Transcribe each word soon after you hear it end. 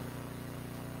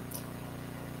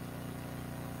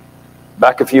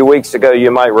Back a few weeks ago,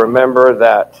 you might remember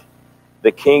that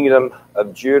the kingdom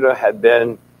of Judah had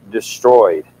been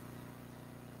destroyed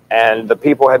and the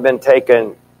people had been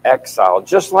taken exile,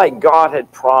 just like God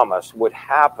had promised would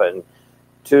happen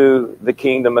to the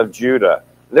kingdom of Judah.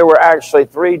 There were actually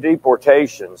 3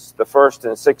 deportations. The first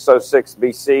in 606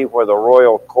 BC, where the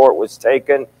royal court was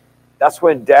taken. That's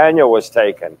when Daniel was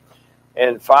taken.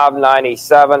 In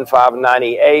 597,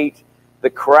 598, the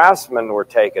craftsmen were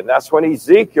taken. That's when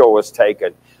Ezekiel was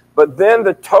taken. But then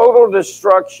the total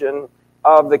destruction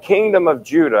of the kingdom of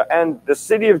Judah and the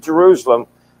city of Jerusalem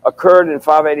occurred in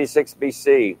 586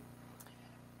 BC.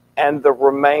 And the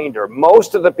remainder,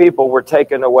 most of the people were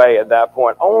taken away at that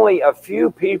point. Only a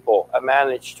few people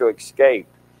managed to escape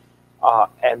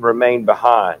and remain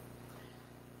behind.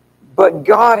 But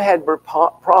God had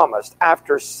promised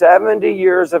after 70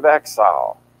 years of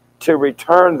exile to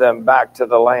return them back to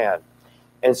the land.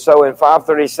 And so in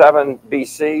 537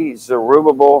 BC,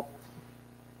 Zerubbabel,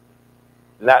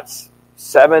 and that's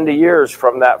 70 years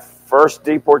from that first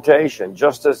deportation,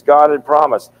 just as God had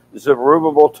promised,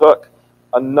 Zerubbabel took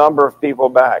a number of people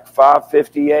back.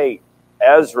 558,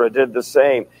 Ezra did the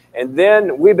same. And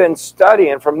then we've been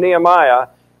studying from Nehemiah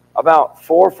about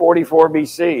 444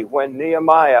 BC, when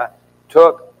Nehemiah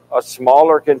took a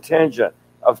smaller contingent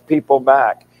of people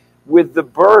back with the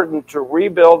burden to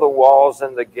rebuild the walls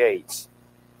and the gates.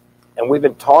 And we've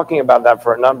been talking about that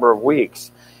for a number of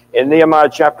weeks. In Nehemiah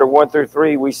chapter 1 through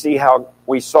 3, we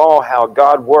saw how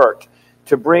God worked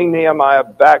to bring Nehemiah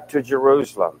back to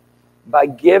Jerusalem by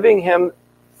giving him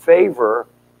favor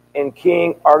in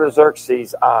King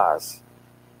Artaxerxes' eyes.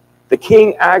 The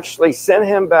king actually sent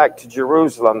him back to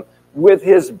Jerusalem with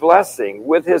his blessing,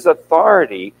 with his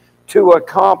authority to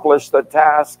accomplish the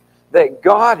task that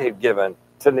God had given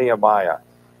to Nehemiah.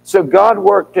 So God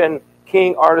worked in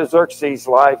King Artaxerxes'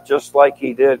 life just like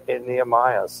he did in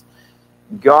Nehemiah's.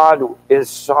 God is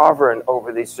sovereign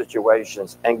over these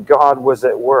situations, and God was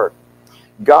at work.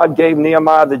 God gave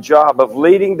Nehemiah the job of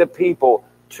leading the people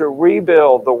to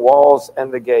rebuild the walls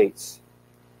and the gates.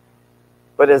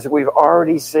 But as we've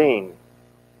already seen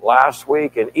last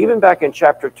week, and even back in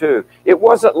chapter 2, it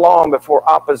wasn't long before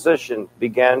opposition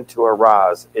began to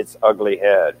arise its ugly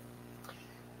head.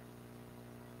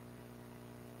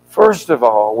 First of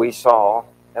all, we saw,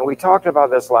 and we talked about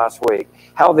this last week,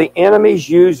 how the enemies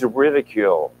used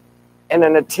ridicule in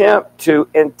an attempt to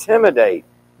intimidate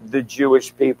the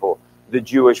Jewish people, the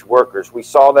Jewish workers. We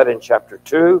saw that in chapter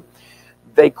 2.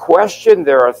 They questioned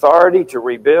their authority to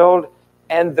rebuild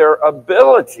and their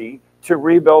ability to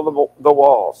rebuild the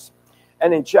walls.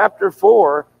 And in chapter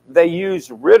 4, they used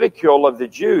ridicule of the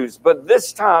Jews, but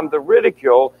this time the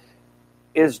ridicule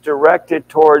is directed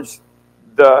towards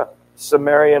the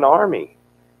Samaritan army.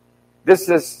 This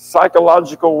is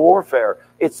psychological warfare.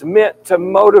 It's meant to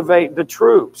motivate the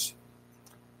troops.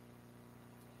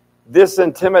 This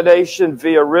intimidation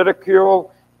via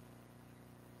ridicule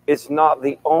is not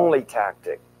the only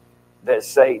tactic that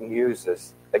Satan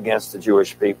uses against the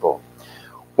Jewish people.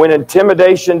 When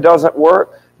intimidation doesn't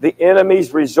work, the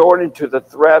enemies resorted to the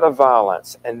threat of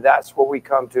violence, and that's what we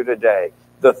come to today,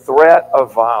 the threat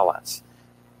of violence.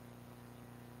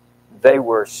 They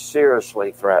were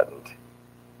seriously threatened.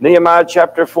 Nehemiah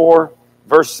chapter 4,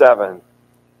 verse 7.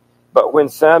 But when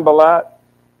Sanballat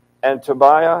and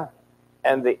Tobiah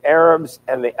and the Arabs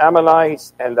and the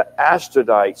Ammonites and the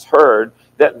Ashdodites heard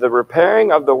that the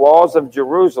repairing of the walls of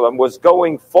Jerusalem was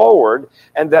going forward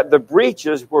and that the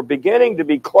breaches were beginning to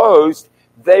be closed,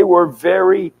 they were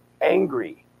very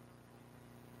angry.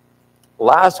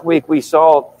 Last week we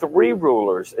saw 3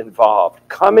 rulers involved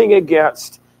coming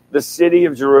against the city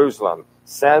of Jerusalem.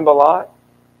 Sanballat,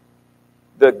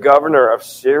 the governor of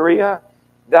Syria,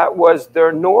 that was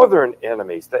their northern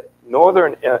enemies, the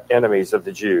northern enemies of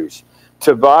the Jews.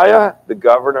 Tobiah, the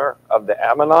governor of the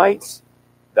Ammonites,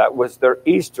 that was their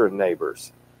eastern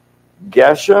neighbors.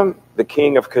 Geshem, the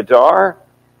king of Kedar,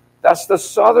 that's the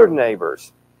southern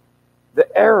neighbors,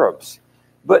 the Arabs.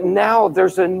 But now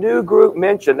there's a new group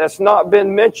mentioned that's not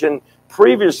been mentioned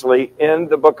previously in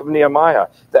the book of Nehemiah.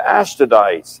 The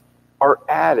Ashdodites are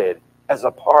added as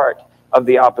a part of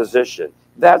the opposition.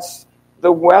 That's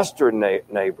the western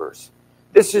neighbors.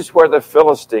 This is where the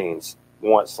Philistines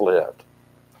once lived.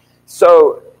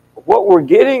 So what we're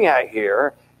getting at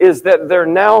here is that they're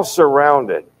now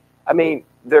surrounded. I mean,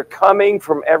 they're coming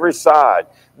from every side.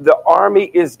 The army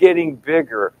is getting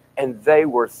bigger, and they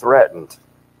were threatened.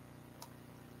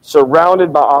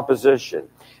 Surrounded by opposition.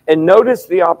 And notice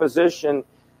the opposition,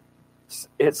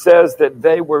 it says that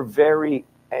they were very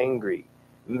angry.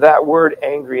 That word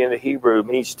angry in the Hebrew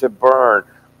means to burn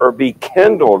or be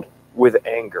kindled with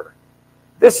anger.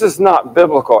 This is not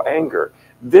biblical anger.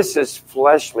 This is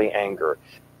fleshly anger.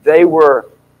 They were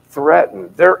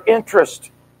threatened. Their interests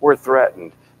were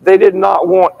threatened. They did not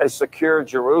want a secure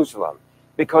Jerusalem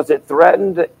because it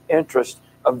threatened the interest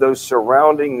of those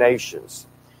surrounding nations.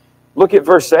 Look at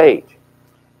verse 8.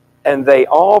 And they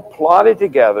all plotted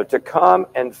together to come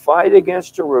and fight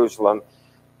against Jerusalem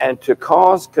and to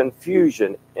cause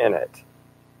confusion in it.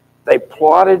 They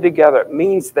plotted together. It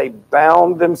means they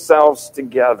bound themselves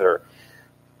together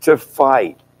to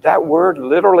fight. That word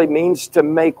literally means to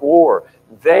make war.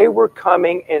 They were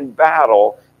coming in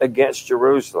battle against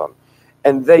Jerusalem.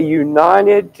 And they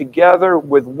united together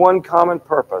with one common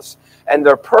purpose. And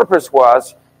their purpose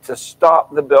was to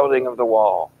stop the building of the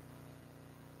wall.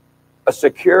 A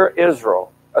secure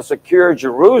Israel, a secure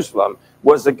Jerusalem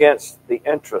was against the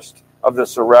interest of the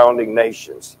surrounding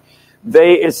nations.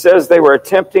 It says they were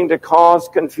attempting to cause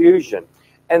confusion.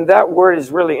 And that word is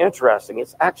really interesting.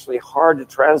 It's actually hard to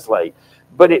translate,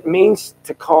 but it means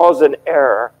to cause an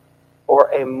error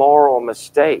or a moral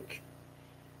mistake.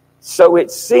 So it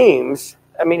seems,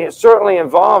 it certainly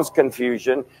involves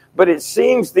confusion, but it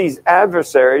seems these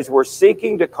adversaries were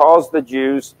seeking to cause the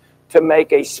Jews to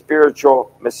make a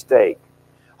spiritual mistake,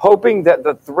 hoping that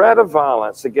the threat of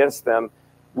violence against them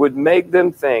would make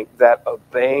them think that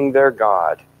obeying their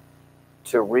God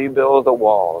to rebuild the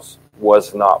walls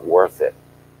was not worth it,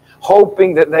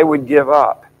 hoping that they would give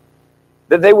up,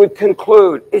 that they would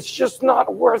conclude it's just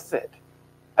not worth it.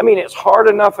 It's hard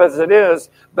enough as it is,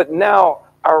 but now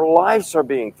our lives are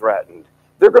being threatened.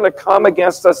 They're going to come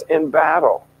against us in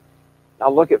battle. Now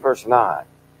look at verse 9.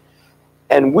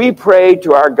 And we prayed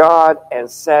to our God and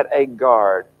set a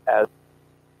guard as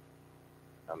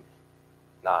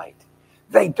night.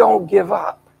 They don't give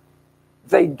up.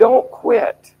 They don't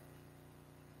quit.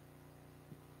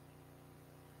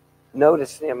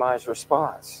 Notice Nehemiah's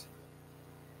response.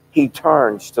 He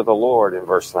turns to the Lord in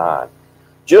verse 9.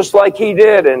 Just like he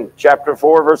did in chapter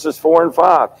 4, verses 4 and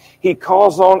 5. He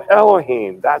calls on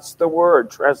Elohim. That's the word,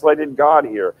 translated God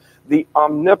here. The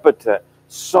omnipotent,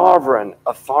 sovereign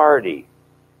authority.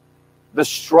 The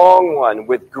strong one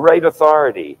with great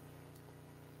authority.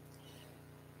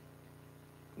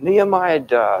 Nehemiah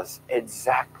does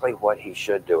exactly what he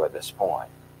should do at this point.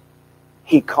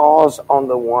 He calls on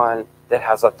the one that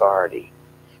has authority.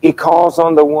 He calls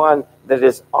on the one that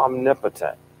is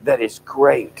omnipotent, that is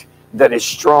great, that is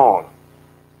strong.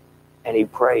 And he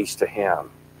prays to him.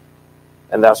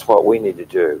 And that's what we need to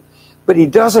do. But he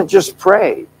doesn't just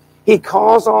pray. He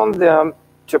calls on them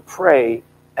to pray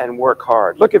and work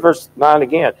hard. Look at verse 9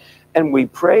 again. And we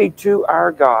prayed to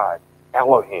our God,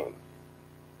 Elohim,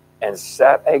 and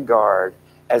set a guard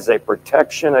as a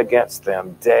protection against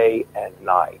them day and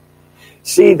night.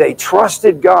 See, they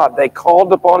trusted God. They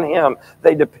called upon him.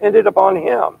 They depended upon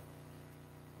him.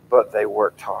 But they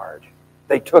worked hard.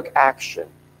 They took action.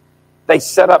 They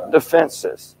set up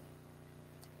defenses.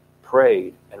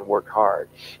 Prayed and worked hard.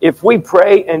 If we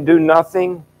pray and do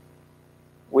nothing,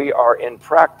 we are in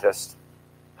practice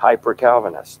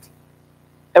hyper-Calvinist.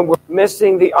 And we're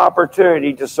missing the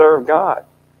opportunity to serve God.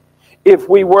 If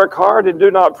we work hard and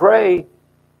do not pray,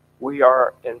 we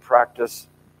are in practice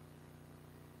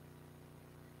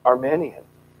Arminian.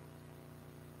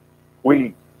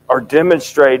 We are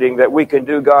demonstrating that we can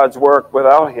do God's work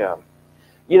without him.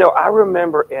 I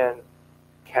remember in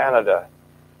Canada,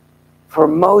 for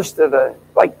most of the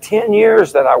 10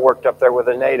 years that I worked up there with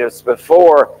the natives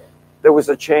before there was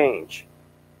a change.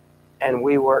 And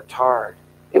we worked hard.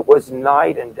 It was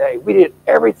night and day. We did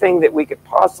everything that we could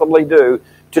possibly do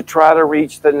to try to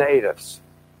reach the natives.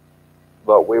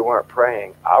 But we weren't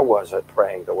praying. I wasn't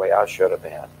praying the way I should have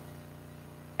been.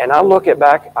 And I look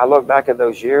back at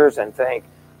those years and think,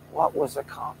 what was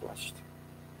accomplished?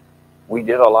 We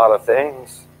did a lot of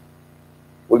things.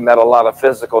 We met a lot of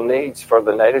physical needs for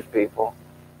the native people,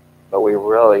 but we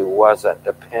really wasn't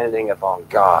depending upon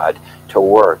God to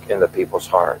work in the people's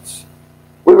hearts.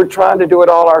 We were trying to do it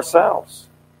all ourselves.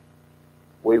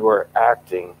 We were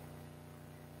acting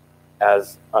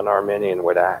as an Arminian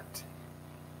would act,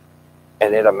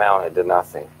 and it amounted to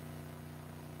nothing.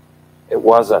 It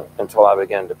wasn't until I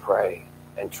began to pray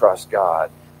and trust God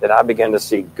that I began to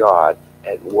see God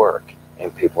at work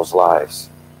in people's lives.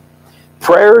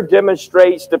 Prayer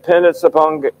demonstrates dependence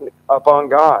upon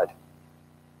God.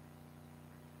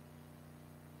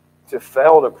 To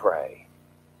fail to pray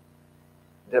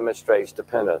demonstrates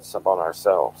dependence upon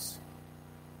ourselves.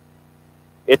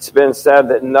 It's been said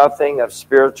that nothing of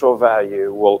spiritual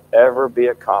value will ever be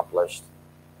accomplished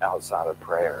outside of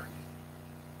prayer.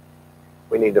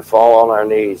 We need to fall on our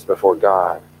knees before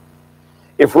God.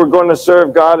 If we're going to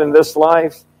serve God in this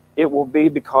life, it will be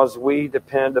because we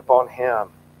depend upon him.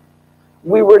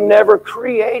 We were never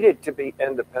created to be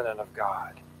independent of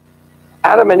God.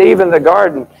 Adam and Eve in the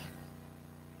garden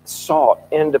sought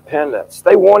independence.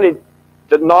 They wanted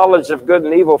the knowledge of good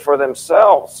and evil for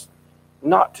themselves,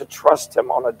 not to trust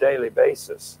him on a daily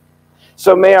basis.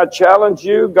 So may I challenge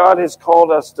you, God has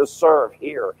called us to serve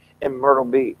here in Myrtle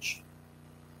Beach.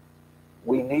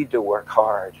 We need to work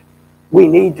hard. We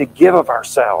need to give of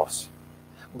ourselves.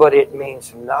 But it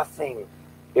means nothing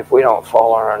if we don't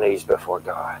fall on our knees before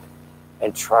God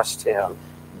and trust him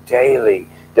daily,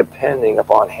 depending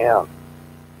upon him.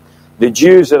 The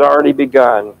Jews had already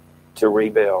begun to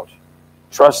rebuild,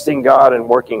 trusting God and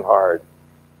working hard.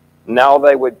 Now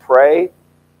they would pray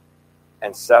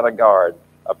and set a guard,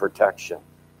 a protection.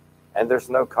 And there's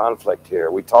no conflict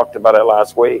here. We talked about it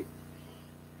last week.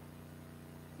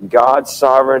 God's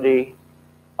sovereignty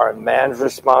or man's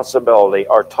responsibility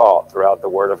are taught throughout the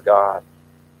Word of God.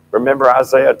 Remember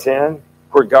Isaiah 10,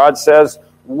 where God says,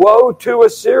 "Woe to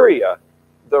Assyria,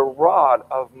 the rod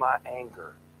of my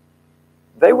anger."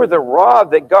 They were the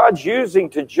rod that God's using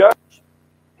to judge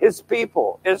his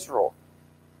people, Israel.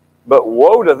 But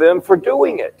woe to them for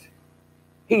doing it.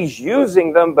 He's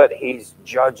using them, but he's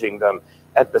judging them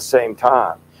at the same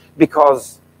time.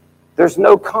 Because there's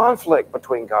no conflict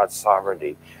between God's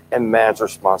sovereignty and man's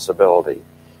responsibility.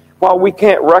 While we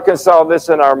can't reconcile this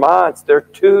in our minds, they're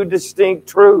two distinct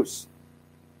truths.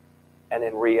 And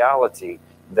in reality,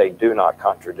 they do not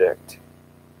contradict.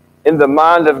 In the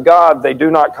mind of God, they do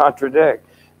not contradict.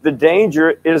 The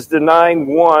danger is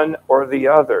denying one or the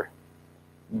other.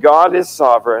 God is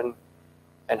sovereign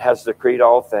and has decreed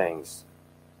all things.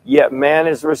 Yet man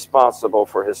is responsible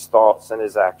for his thoughts and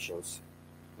his actions,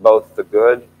 both the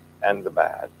good and the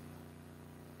bad.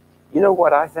 You know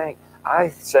what I think? I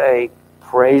say,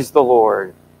 praise the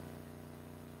Lord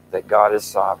that God is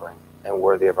sovereign and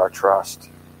worthy of our trust.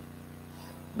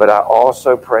 But I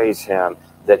also praise him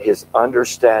that his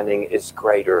understanding is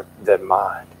greater than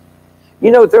mine.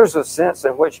 You know, there's a sense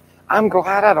in which I'm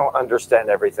glad I don't understand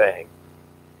everything.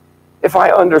 If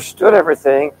I understood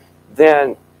everything,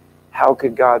 then how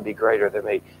could God be greater than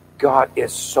me? God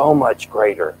is so much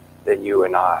greater than you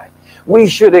and I. We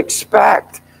should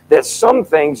expect that some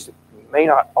things may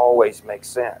not always make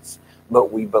sense,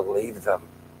 but we believe them.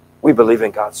 We believe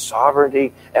in God's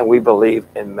sovereignty, and we believe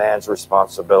in man's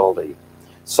responsibility.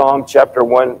 Psalm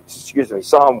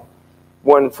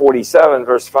 147,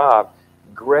 verse 5.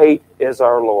 Great is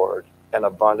our Lord and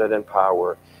abundant in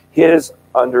power. His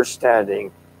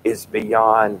understanding is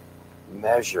beyond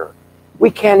measure.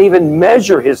 We can't even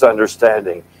measure his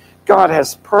understanding. God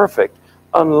has perfect,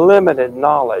 unlimited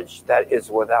knowledge that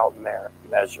is without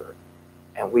measure.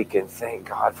 And we can thank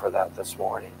God for that this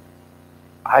morning.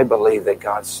 I believe that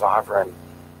God's sovereign,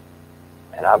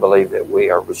 and I believe that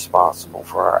we are responsible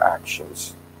for our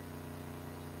actions.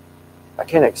 I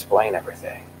can't explain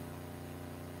everything,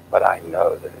 but I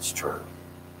know that it's true.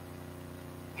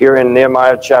 Here in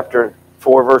Nehemiah chapter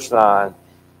 4, verse 9,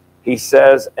 he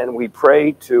says, "And we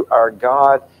prayed to our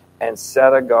God and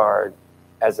set a guard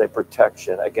as a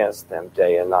protection against them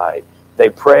day and night." They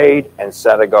prayed and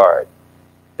set a guard.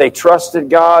 They trusted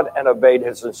God and obeyed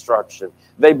his instruction.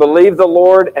 They believed the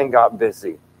Lord and got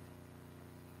busy.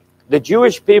 The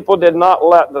Jewish people did not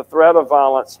let the threat of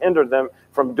violence hinder them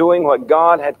from doing what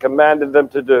God had commanded them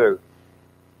to do.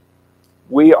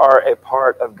 We are a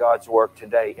part of God's work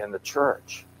today in the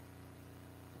church.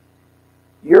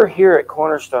 You're here at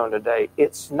Cornerstone today.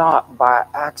 It's not by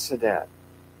accident.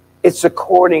 It's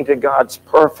according to God's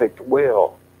perfect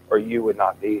will, or you would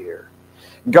not be here.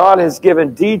 God has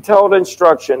given detailed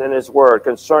instruction in his word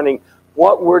concerning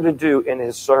what we're to do in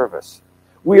his service.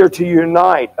 We are to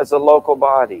unite as a local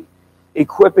body,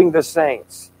 equipping the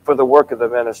saints for the work of the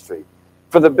ministry,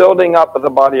 for the building up of the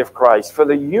body of Christ, for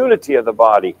the unity of the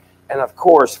body, and of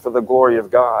course, for the glory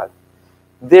of God.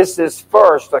 This is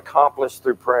first accomplished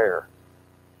through prayer.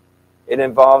 It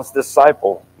involves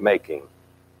disciple making,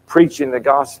 preaching the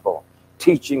gospel,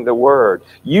 teaching the word,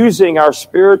 using our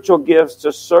spiritual gifts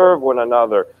to serve one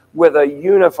another with a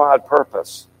unified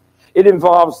purpose. It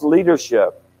involves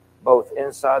leadership, both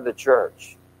inside the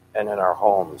church and in our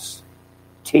homes,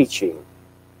 teaching,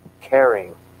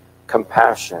 caring,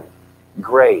 compassion,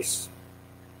 grace,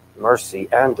 mercy,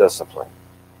 and discipline.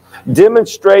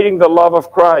 Demonstrating the love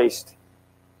of Christ,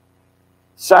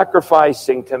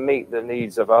 sacrificing to meet the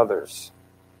needs of others.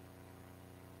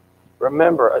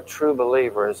 Remember, a true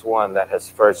believer is one that has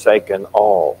forsaken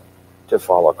all to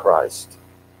follow Christ.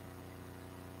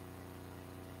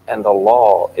 And the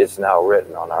law is now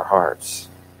written on our hearts.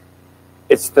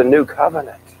 It's the new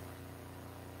covenant.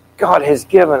 God has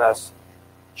given us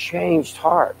changed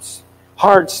hearts,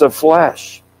 hearts of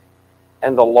flesh.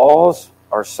 And the laws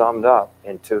are summed up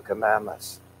in 2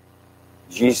 commandments.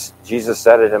 Jesus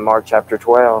said it in Mark chapter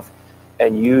 12.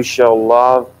 And you shall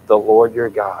love the Lord your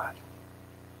God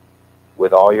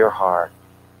with all your heart,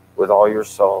 with all your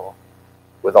soul,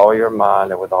 with all your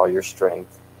mind, and with all your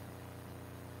strength.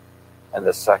 And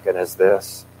the second is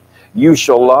this: you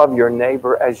shall love your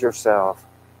neighbor as yourself.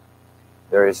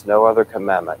 There is no other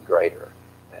commandment greater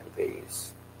than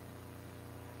these.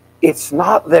 It's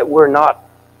not that we're not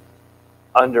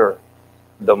under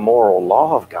the moral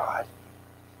law of God.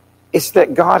 It's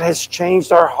that God has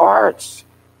changed our hearts.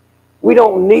 We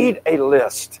don't need a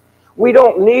list. We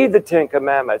don't need the 10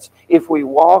 commandments. If we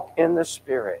walk in the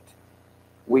Spirit,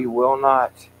 we will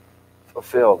not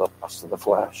fulfill the lust of the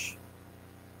flesh.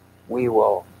 We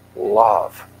will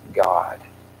love God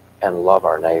and love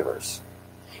our neighbors.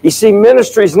 You see,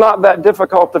 ministry is not that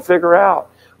difficult to figure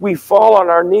out. We fall on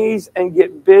our knees and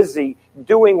get busy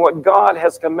doing what God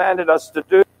has commanded us to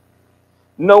do,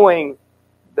 knowing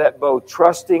that both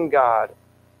trusting God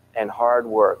and hard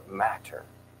work matter.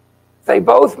 They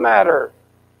both matter.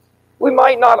 We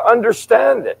might not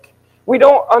understand it. We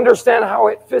don't understand how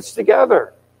it fits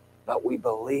together, but we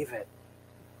believe it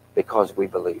because we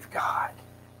believe God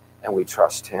and we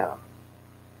trust Him.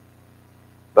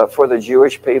 But for the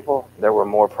Jewish people, there were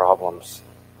more problems.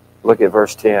 Look at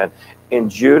verse 10. In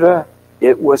Judah,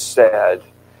 it was said,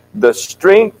 the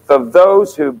strength of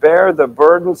those who bear the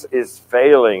burdens is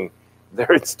failing.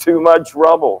 There is too much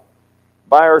rubble.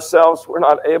 By ourselves, we're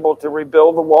not able to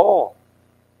rebuild the wall.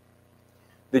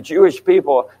 The Jewish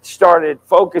people started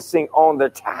focusing on the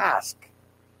task,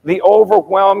 the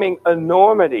overwhelming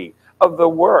enormity of the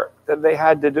work that they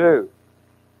had to do.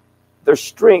 Their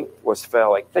strength was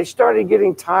failing. They started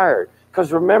getting tired.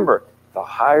 Because remember, the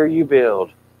higher you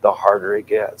build, the harder it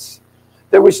gets.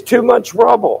 There was too much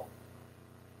rubble.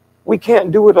 We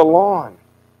can't do it alone.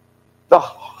 The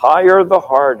higher, the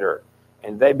harder.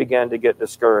 And they began to get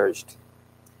discouraged.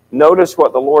 Notice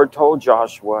what the Lord told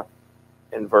Joshua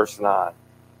in verse 9.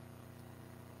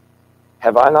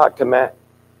 Have I not commanded?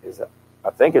 I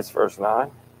think it's verse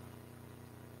 9.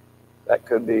 That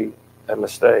could be a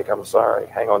mistake. I'm sorry.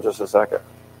 Hang on just a second.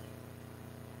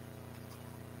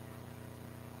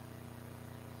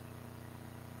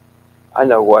 I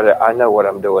know what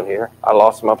I'm doing here. I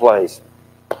lost my place.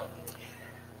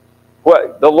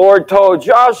 What the Lord told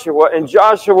Joshua in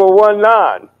Joshua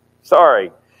 1:9.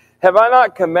 Sorry. Have I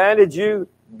not commanded you,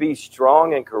 be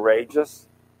strong and courageous?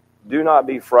 Do not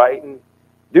be frightened.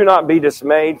 Do not be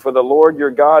dismayed, for the Lord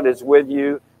your God is with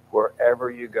you wherever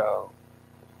you go.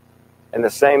 And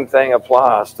the same thing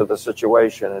applies to the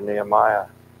situation in Nehemiah.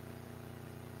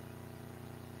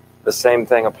 The same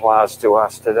thing applies to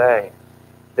us today,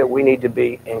 that we need to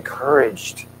be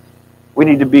encouraged. We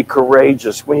need to be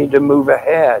courageous. We need to move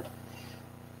ahead.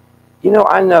 You know,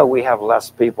 I know we have less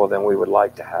people than we would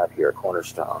like to have here at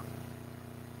Cornerstone.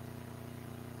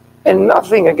 And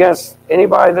nothing against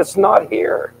anybody that's not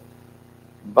here.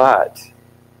 But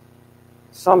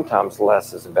sometimes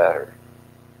less is better.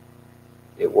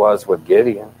 It was with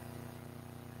Gideon.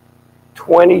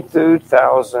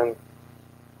 22,000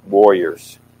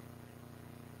 warriors.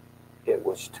 It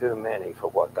was too many for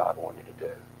what God wanted to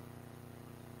do.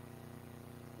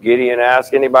 Gideon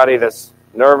asked anybody that's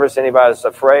nervous, anybody that's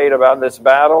afraid about this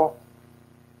battle,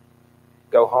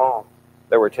 go home.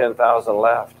 There were 10,000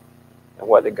 left. And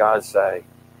what did God say?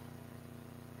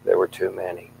 There were too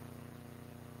many.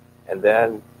 And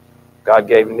then God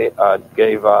gave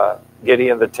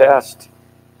Gideon the test,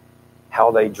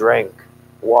 how they drank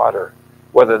water,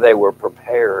 whether they were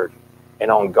prepared and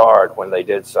on guard when they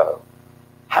did so.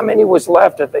 How many was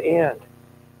left at the end?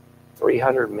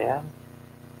 300 men?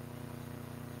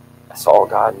 That's all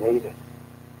God needed.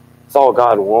 That's all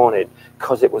God wanted,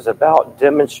 because it was about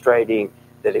demonstrating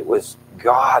that it was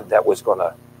God that was going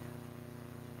to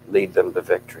lead them to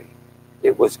victory.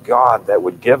 It was God that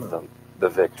would give them the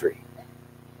victory.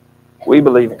 We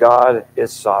believe God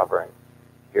is sovereign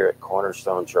here at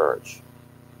Cornerstone Church.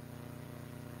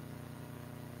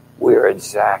 We're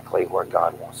exactly where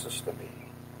God wants us to be.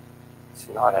 It's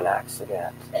not an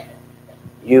accident.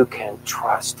 You can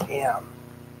trust Him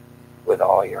with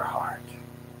all your heart.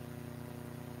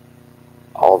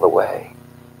 All the way.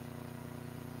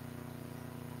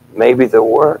 Maybe the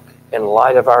work, in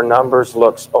light of our numbers,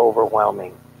 looks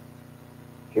overwhelming,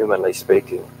 humanly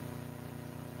speaking.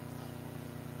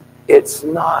 It's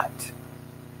not,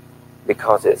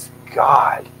 because it's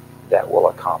God that will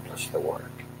accomplish the work.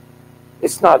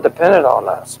 It's not dependent on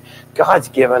us. God's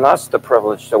given us the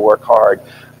privilege to work hard,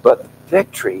 but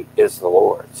victory is the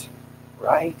Lord's,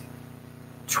 right?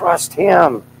 Trust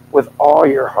Him with all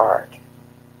your heart.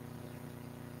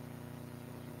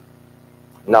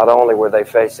 Not only were they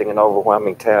facing an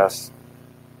overwhelming task,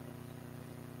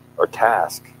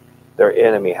 their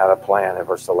enemy had a plan in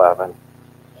verse 11.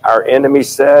 Our enemy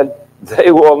said,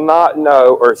 they will not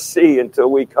know or see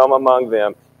until we come among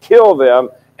them, kill them,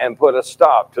 and put a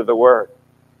stop to the work.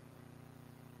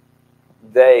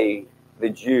 They, the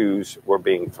Jews, were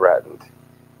being threatened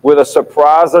with a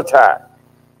surprise attack.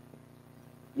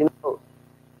 You know,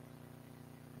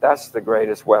 that's the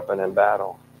greatest weapon in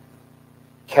battle.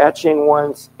 Catching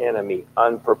one's enemy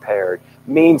unprepared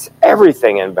means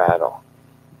everything in battle.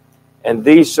 And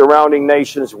these surrounding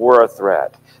nations were a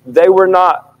threat. They were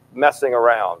not messing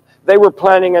around. They were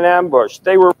planning an ambush.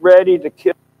 They were ready to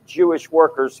kill Jewish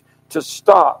workers to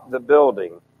stop the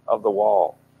building of the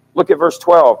wall. Look at verse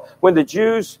 12. When the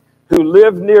Jews who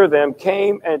lived near them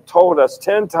came and told us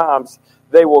 10 times,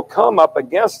 they will come up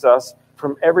against us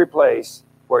from every place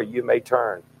where you may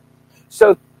turn.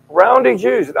 So surrounding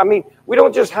Jews, we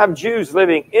don't just have Jews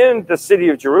living in the city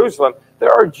of Jerusalem.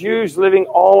 There are Jews living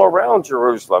all around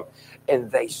Jerusalem. And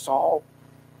they saw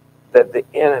that the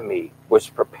enemy was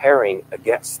preparing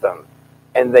against them.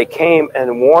 And they came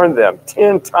and warned them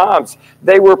 10 times.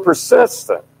 They were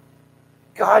persistent.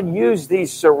 God used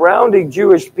these surrounding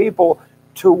Jewish people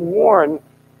to warn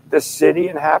the city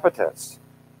inhabitants.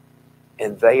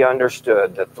 And they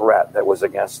understood the threat that was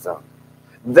against them.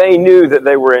 They knew that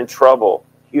they were in trouble,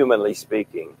 humanly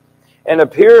speaking. And it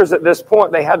appears at this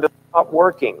point they had to stop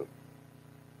working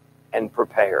and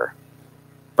prepare.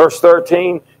 Verse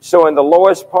 13, so in the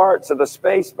lowest parts of the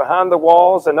space behind the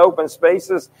walls and open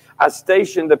spaces, I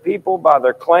stationed the people by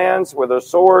their clans with their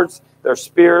swords, their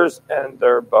spears, and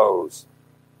their bows.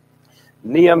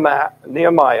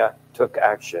 Nehemiah took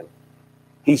action.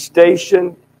 He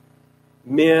stationed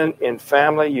men in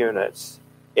family units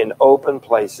in open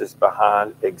places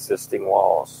behind existing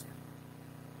walls.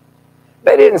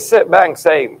 They didn't sit back and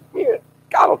say, yeah,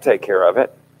 God will take care of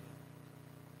it.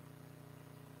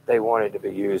 They wanted to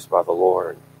be used by the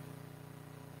Lord.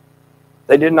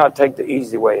 They did not take the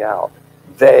easy way out.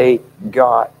 They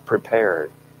got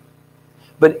prepared.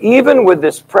 But even with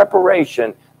this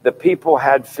preparation, the people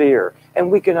had fear.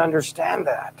 And we can understand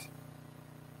that.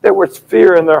 There was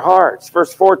fear in their hearts.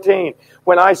 Verse 14,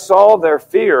 when I saw their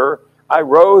fear, I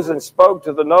rose and spoke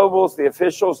to the nobles, the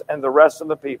officials, and the rest of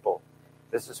the people.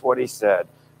 This is what he said.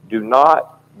 Do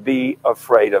not be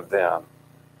afraid of them.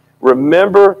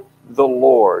 Remember the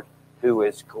Lord, who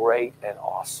is great and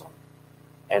awesome,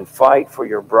 and fight for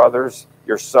your brothers,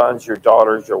 your sons, your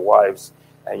daughters, your wives,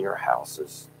 and your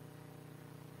houses.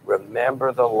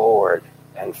 Remember the Lord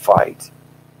and fight.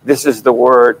 This is the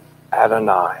word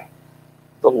Adonai,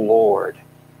 the Lord.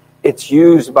 It's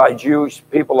used by Jewish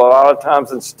people a lot of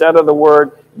times instead of the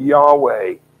word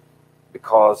Yahweh,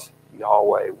 because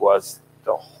Yahweh was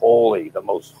the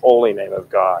most holy name of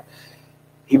God.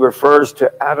 He refers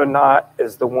to Adonai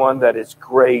as the one that is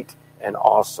great and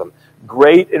awesome.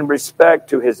 Great in respect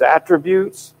to his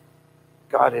attributes.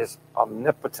 God is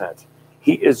omnipotent.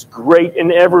 He is great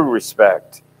in every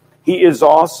respect. He is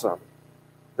awesome.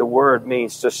 The word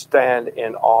means to stand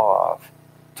in awe of,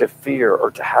 to fear, or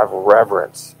to have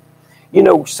reverence. You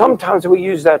know, sometimes we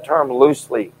use that term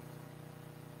loosely,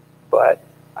 but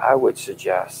I would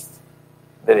suggest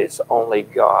that it's only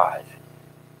God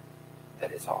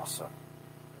that is awesome.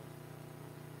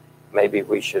 Maybe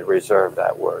we should reserve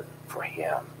that word for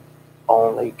him.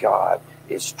 Only God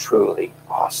is truly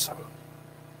awesome,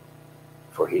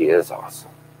 for he is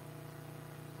awesome.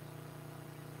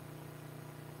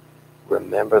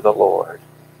 Remember the Lord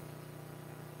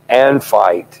and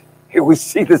fight. Here we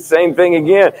see the same thing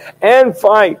again. And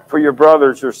fight for your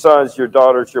brothers, your sons, your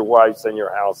daughters, your wives, and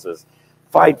your houses.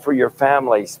 Fight for your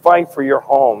families. Fight for your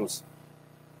homes.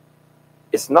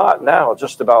 It's not now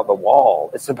just about the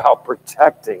wall. It's about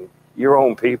protecting your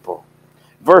own people.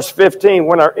 Verse 15,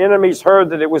 when our enemies heard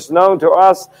that it was known to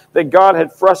us that God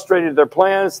had frustrated their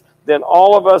plans, then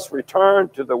all of us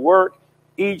returned to the work,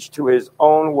 each to his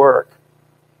own work.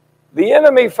 The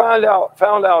enemy found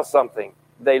out something.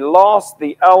 They lost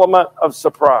the element of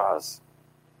surprise.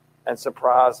 And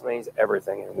surprise means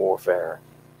everything in warfare.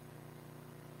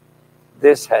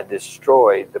 This had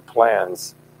destroyed the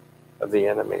plans of the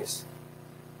enemies.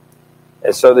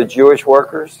 And so the Jewish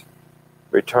workers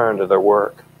returned to their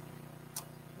work.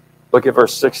 Look at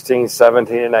verse 16,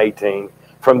 17, and 18.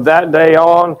 From that day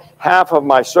on, half of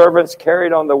my servants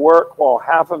carried on the work, while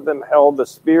half of them held the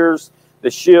spears,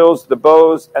 the shields, the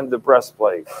bows, and the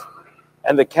breastplates.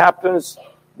 And the captains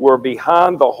were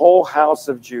behind the whole house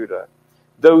of Judah.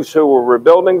 Those who were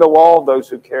rebuilding the wall, those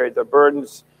who carried the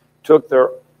burdens, took their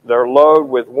load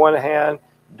with one hand,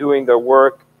 doing their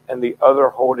work and the other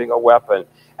holding a weapon.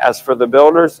 As for the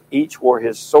builders, each wore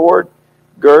his sword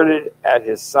girded at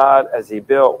his side as he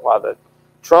built, while the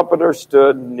trumpeter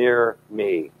stood near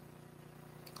me.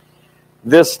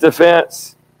 This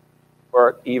defense,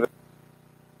 or even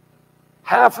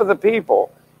half of the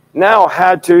people, now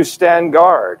had to stand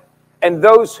guard, and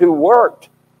those who worked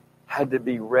had to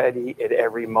be ready at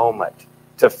every moment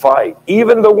to fight.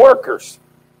 Even the workers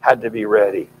had to be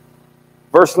ready.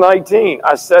 Verse 19,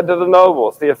 I said to the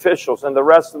nobles, the officials, and the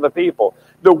rest of the people,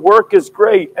 the work is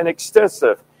great and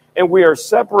extensive, and we are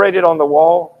separated on the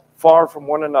wall, far from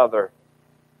one another.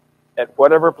 At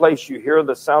whatever place you hear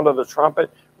the sound of the trumpet,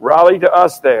 rally to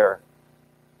us there.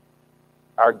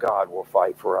 Our God will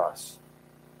fight for us.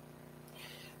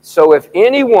 So if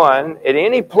anyone at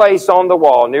any place on the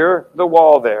wall, near the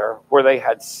wall there, where they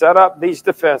had set up these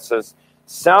defenses,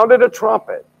 sounded a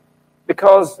trumpet,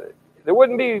 because there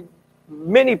wouldn't be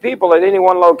many people at any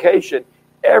one location,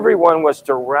 everyone was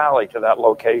to rally to that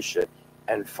location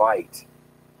and fight,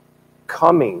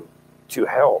 coming to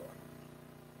help,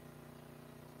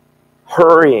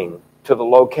 hurrying to the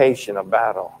location of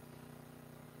battle.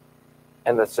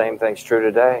 And the same thing's true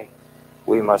today.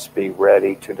 We must be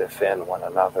ready to defend one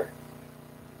another,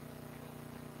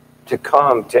 to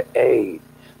come to aid,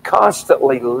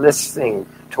 constantly listening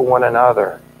to one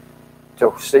another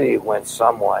to see when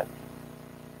someone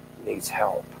needs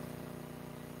help,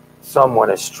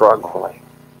 someone is struggling,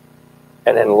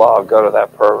 and in love go to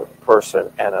that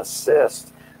person and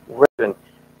assist.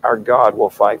 Our God will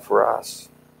fight for us.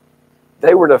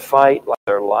 They were to fight like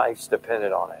their lives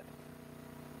depended on it.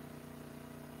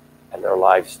 And their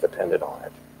lives depended on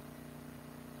it.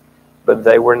 But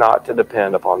they were not to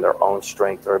depend upon their own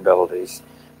strength or abilities.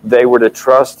 They were to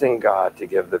trust in God to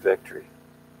give the victory.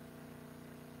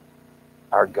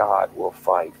 Our God will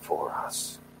fight for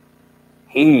us.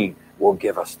 He will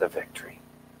give us the victory.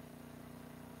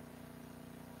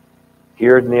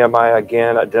 Here Nehemiah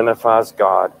again identifies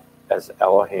God as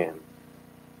Elohim,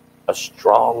 a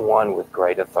strong one with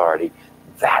great authority.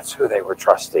 That's who they were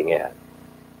trusting in.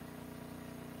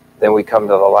 Then we come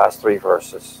to the last three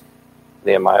verses,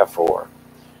 Nehemiah 4.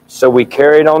 So we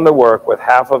carried on the work, with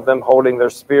half of them holding their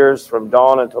spears from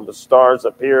dawn until the stars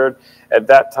appeared. At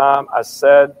that time I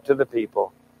said to the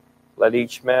people, let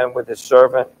each man with his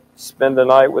servant spend the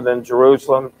night within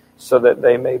Jerusalem, so that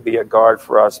they may be a guard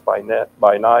for us by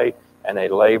night and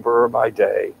a laborer by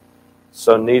day.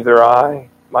 So neither I,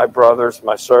 my brothers,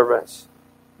 my servants,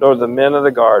 nor the men of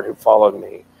the guard who followed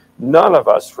me, none of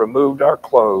us removed our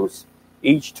clothes.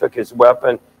 Each took his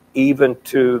weapon, even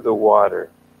to the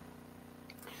water.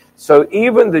 So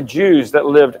even the Jews that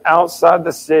lived outside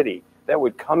the city, that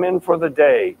would come in for the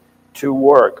day to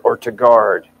work or to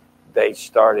guard, they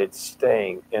started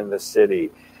staying in the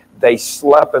city. They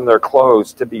slept in their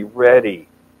clothes to be ready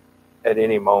at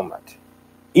any moment.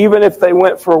 Even if they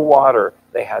went for water,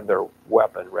 they had their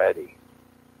weapon ready,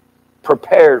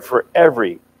 prepared for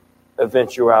every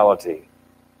eventuality.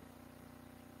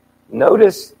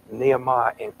 Notice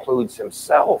Nehemiah includes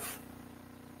himself,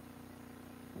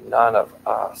 none of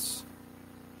us.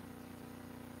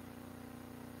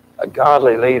 A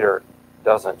godly leader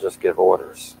doesn't just give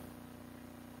orders.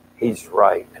 He's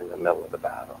right in the middle of the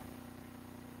battle.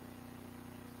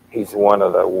 He's one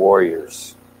of the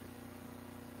warriors.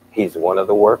 He's one of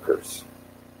the workers.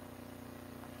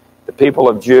 The people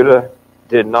of Judah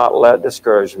did not let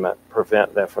discouragement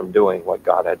prevent them from doing what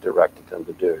God had directed them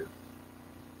to do.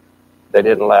 They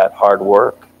didn't let hard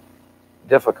work,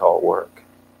 difficult work,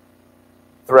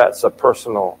 threats of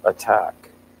personal attack,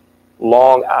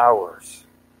 long hours,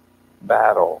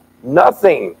 battle.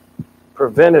 Nothing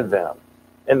prevented them,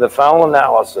 in the final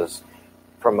analysis,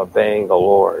 from obeying the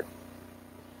Lord.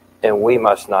 And we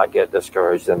must not get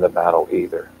discouraged in the battle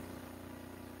either.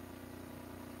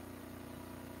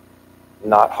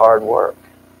 Not hard work,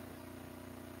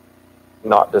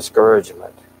 not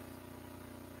discouragement,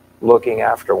 looking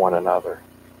after one another,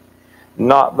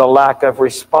 not the lack of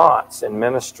response in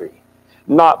ministry,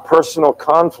 not personal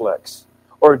conflicts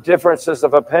or differences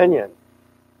of opinion.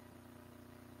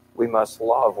 We must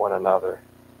love one another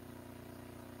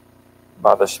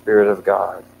by the Spirit of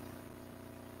God.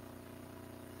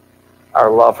 Our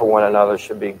love for one another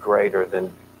should be greater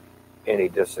than any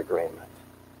disagreement,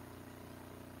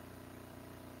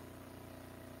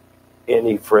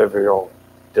 any trivial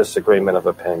disagreement of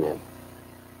opinion.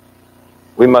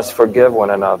 We must forgive one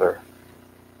another.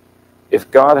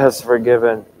 If God has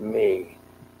forgiven me,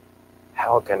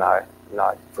 how can I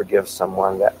not forgive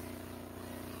someone that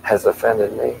has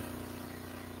offended me?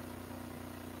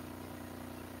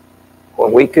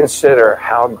 When we consider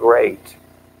how great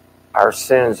our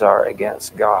sins are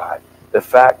against God, the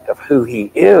fact of who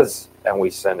he is, and we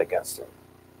sin against him,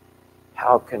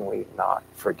 how can we not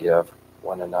forgive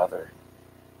one another?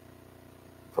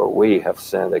 For we have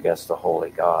sinned against the holy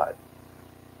God.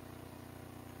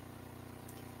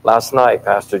 Last night,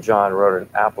 Pastor John wrote an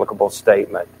applicable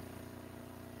statement,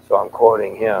 so I'm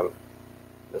quoting him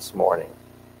this morning.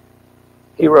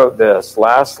 He wrote this: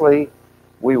 lastly,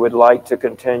 we would like to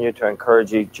continue to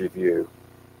encourage each of you,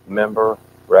 member,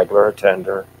 regular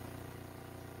attender,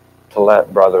 to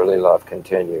let brotherly love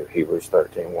continue, Hebrews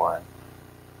 13:1,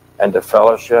 and to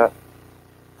fellowship,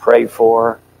 pray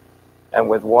for, and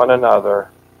with one another,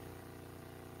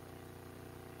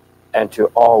 and to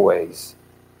always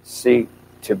seek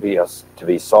to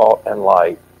be salt and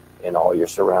light in all your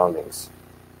surroundings.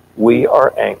 We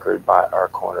are anchored by our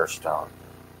cornerstone,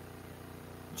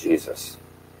 Jesus.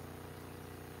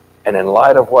 And in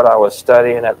light of what I was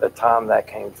studying at the time that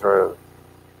came through,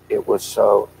 it was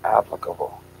so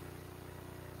applicable.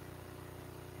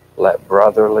 Let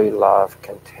brotherly love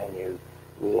continue.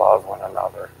 Love one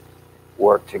another.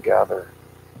 Work together.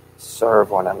 Serve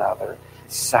one another.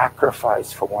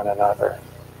 Sacrifice for one another.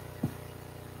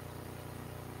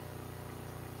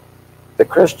 The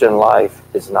Christian life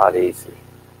is not easy.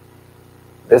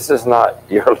 This is not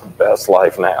your best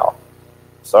life now.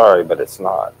 Sorry, but it's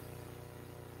not.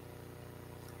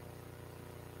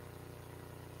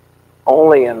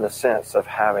 Only in the sense of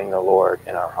having the Lord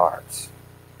in our hearts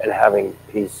and having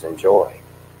peace and joy.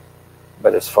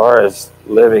 But as far as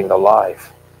living the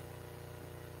life,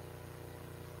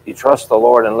 you trust the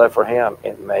Lord and live for Him,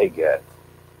 it may get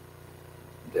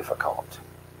difficult.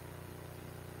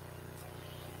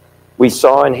 We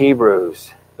saw in Hebrews,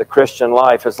 the Christian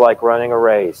life is like running a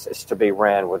race. It's to be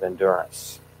ran with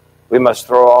endurance. We must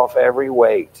throw off every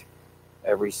weight,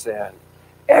 every sin,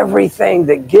 everything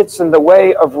that gets in the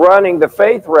way of running the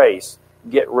faith race.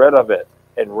 Get rid of it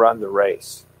and run the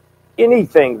race.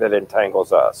 Anything that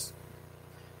entangles us.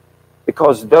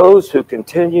 Because those who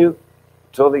continue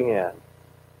till the end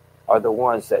are the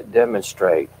ones that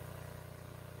demonstrate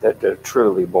that they're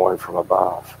truly born from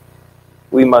above.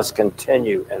 We must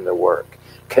continue in the work,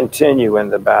 continue in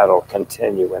the battle,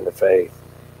 continue in the faith.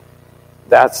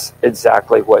 That's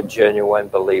exactly what genuine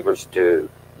believers do.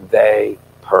 They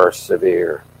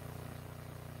persevere.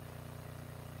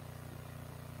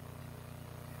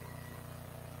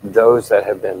 Those that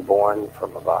have been born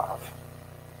from above.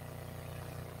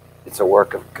 It's a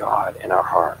work of God in our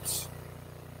hearts.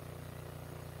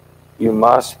 You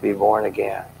must be born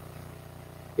again.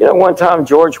 You know, one time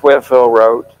George Whitefield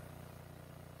wrote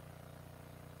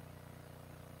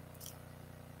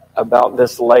about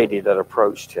this lady that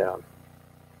approached him.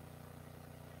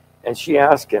 And she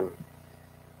asked him,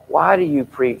 "Why do you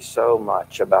preach so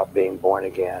much about being born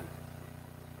again?"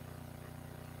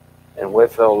 And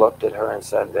Whitefield looked at her and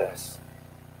said this: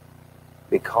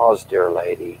 "Because, dear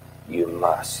lady, you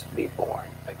must be born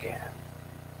again."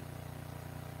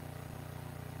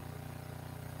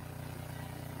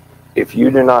 If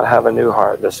you do not have a new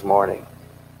heart this morning,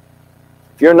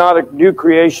 if you're not a new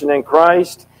creation in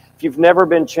Christ, if you've never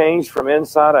been changed from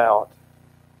inside out,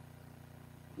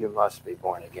 you must be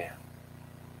born again.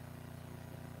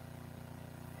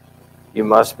 You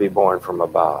must be born from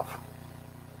above.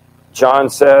 John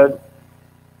said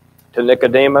to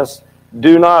Nicodemus,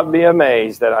 "Do not be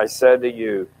amazed that I said to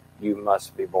you, you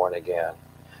must be born again.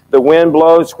 The wind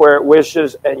blows where it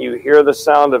wishes, and you hear the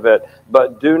sound of it,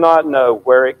 but do not know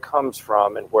where it comes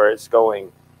from and where it's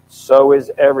going. So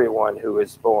is everyone who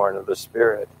is born of the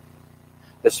Spirit."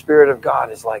 The Spirit of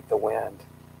God is like the wind.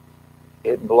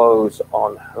 It blows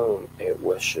on whom it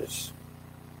wishes.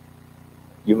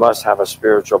 You must have a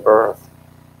spiritual birth.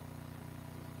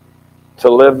 To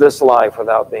live this life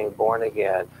without being born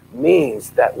again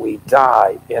means that we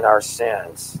die in our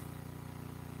sins.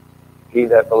 He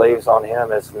that believes on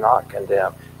Him is not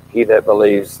condemned. He that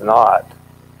believes not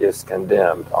is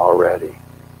condemned already.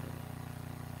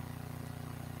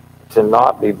 To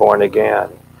not be born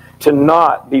again, to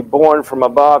not be born from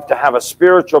above, to have a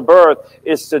spiritual birth,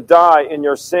 is to die in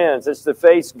your sins. It's to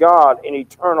face God in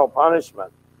eternal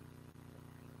punishment.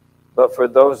 But for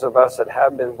those of us that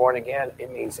have been born again,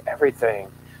 it means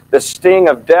everything. The sting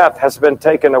of death has been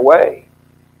taken away.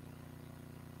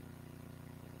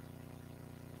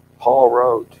 Paul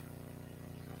wrote,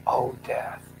 "O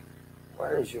death,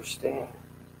 where is your sting?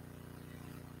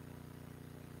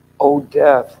 O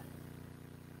death,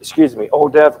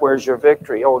 where's your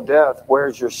victory? O death,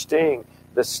 where's your sting?"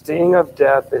 The sting of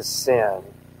death is sin,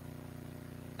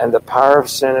 and the power of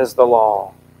sin is the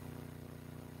law.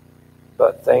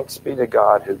 But thanks be to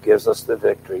God who gives us the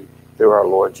victory through our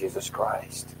Lord Jesus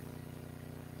Christ.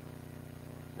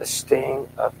 The sting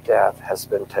of death has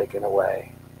been taken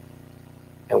away.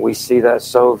 And we see that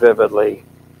so vividly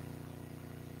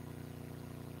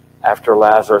after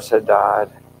Lazarus had died.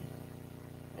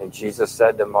 And Jesus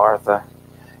said to Martha,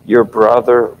 your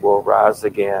brother will rise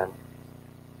again.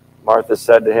 Martha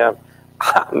said to him,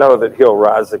 I know that he'll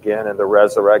rise again in the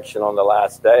resurrection on the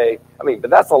last day. But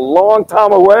that's a long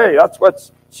time away. That's what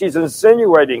she's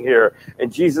insinuating here.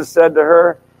 And Jesus said to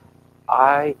her,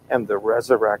 I am the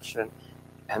resurrection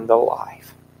and the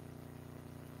life.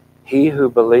 He who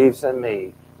believes in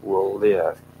me will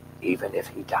live even if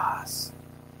he dies.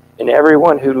 And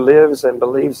everyone who lives and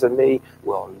believes in me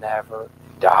will never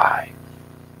die.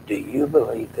 Do you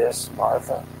believe this,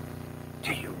 Martha?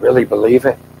 Do you really believe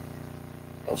it?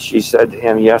 And she said to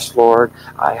him, yes, Lord,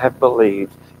 I have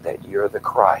believed that you're the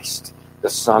Christ, the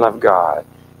Son of God,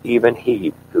 even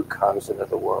he who comes into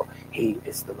the world. He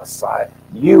is the Messiah.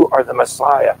 You are the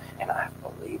Messiah, and I have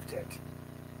believed it.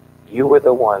 You were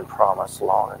the one promised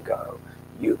long ago.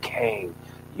 You came.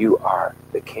 You are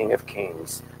the King of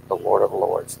Kings, the Lord of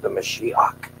Lords, the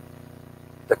Mashiach,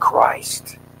 the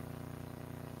Christ,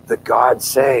 the God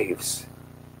saves,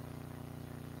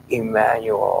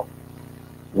 Emmanuel,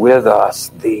 with us,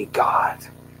 the God.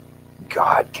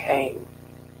 God came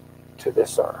to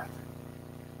this earth.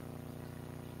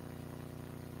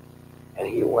 And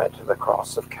he went to the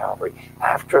cross of Calvary.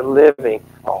 After living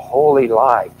a holy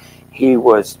life, he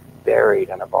was buried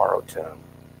in a borrowed tomb.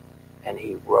 And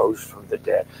he rose from the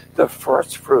dead. The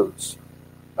first fruits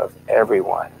of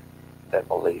everyone that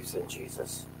believes in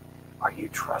Jesus. Are you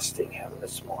trusting him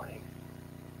this morning?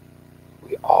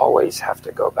 We always have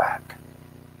to go back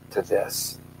to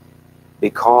this.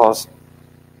 Because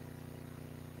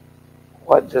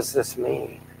what does this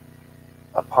mean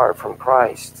apart from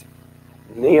Christ?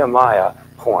 Nehemiah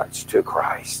points to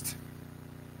Christ.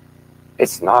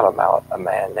 It's not about a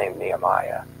man named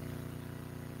Nehemiah.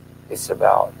 It's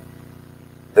about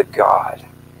the God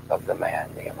of the man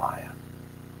Nehemiah.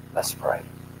 Let's pray.